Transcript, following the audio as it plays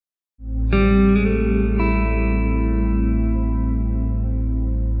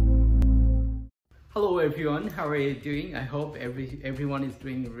everyone, how are you doing? I hope everyone is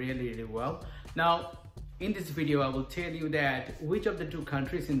doing really well. Now in this video I will tell you that which of the two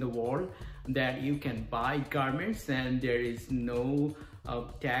countries in the world that you can buy garments and there is no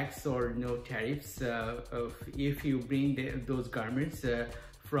tax or no tariffs if you bring those garments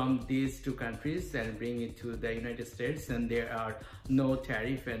from these two countries and bring it to the United States, and there are no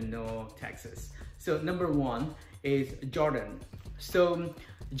tariff and no taxes. So number one is Jordan. So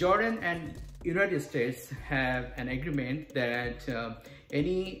Jordan and United States have an agreement that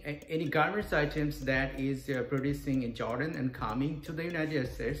any garments items that is producing in Jordan and coming to the United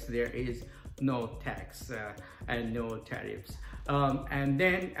States, there is no tax and no tariffs. And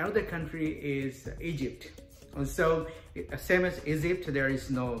then another country is Egypt. So same as Egypt, there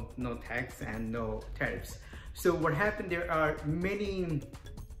is no tax and no tariffs. So what happened, there are many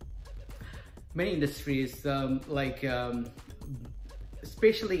industries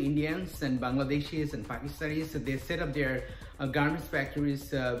especially Indians and Bangladeshis and Pakistanis, they set up their garments factories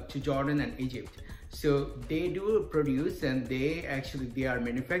to Jordan and Egypt. So they do produce and they are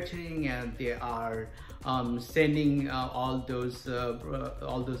manufacturing and they are sending all those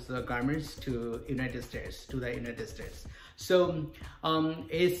garments to the United States. So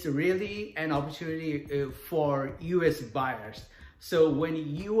it's really an opportunity for US buyers. So when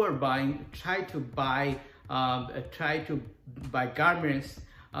you are buying, try to buy garments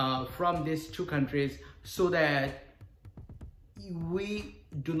from these two countries so that we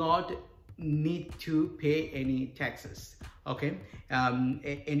do not need to pay any taxes, okay,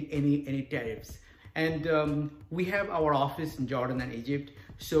 any tariffs. And we have our office in Jordan and Egypt.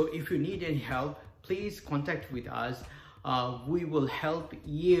 So if you need any help, please contact with us. We will help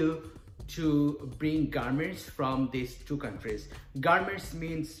you to bring garments from these two countries. Garments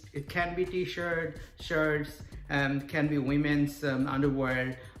means it can be t-shirt, shirts, can be women's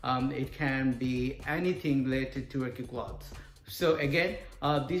underwear, it can be anything related to Turkey clothes. So again,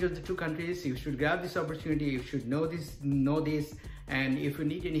 these are the two countries. You should grab this opportunity. You should know this, and if you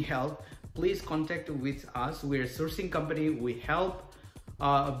need any help, please contact with us. We're a sourcing company. We help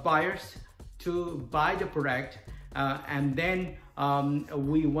buyers to buy the product, and then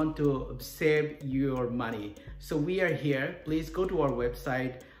we want to save your money. So we are here. Please go to our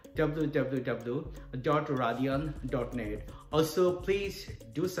website www.radyan.net. Also, please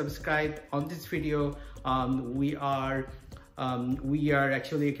do subscribe on this video. We are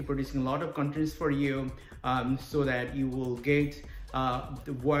actually producing a lot of contents for you, so that you will get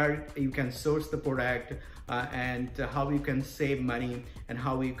where you can source the product and how you can save money and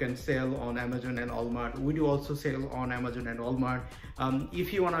how you can sell on Amazon and Walmart. We do also sell on Amazon and Walmart.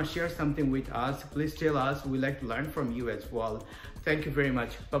 If you want to share something with us, please tell us. We like to learn from you as well. Thank you very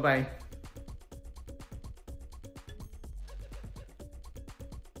much. Bye-bye.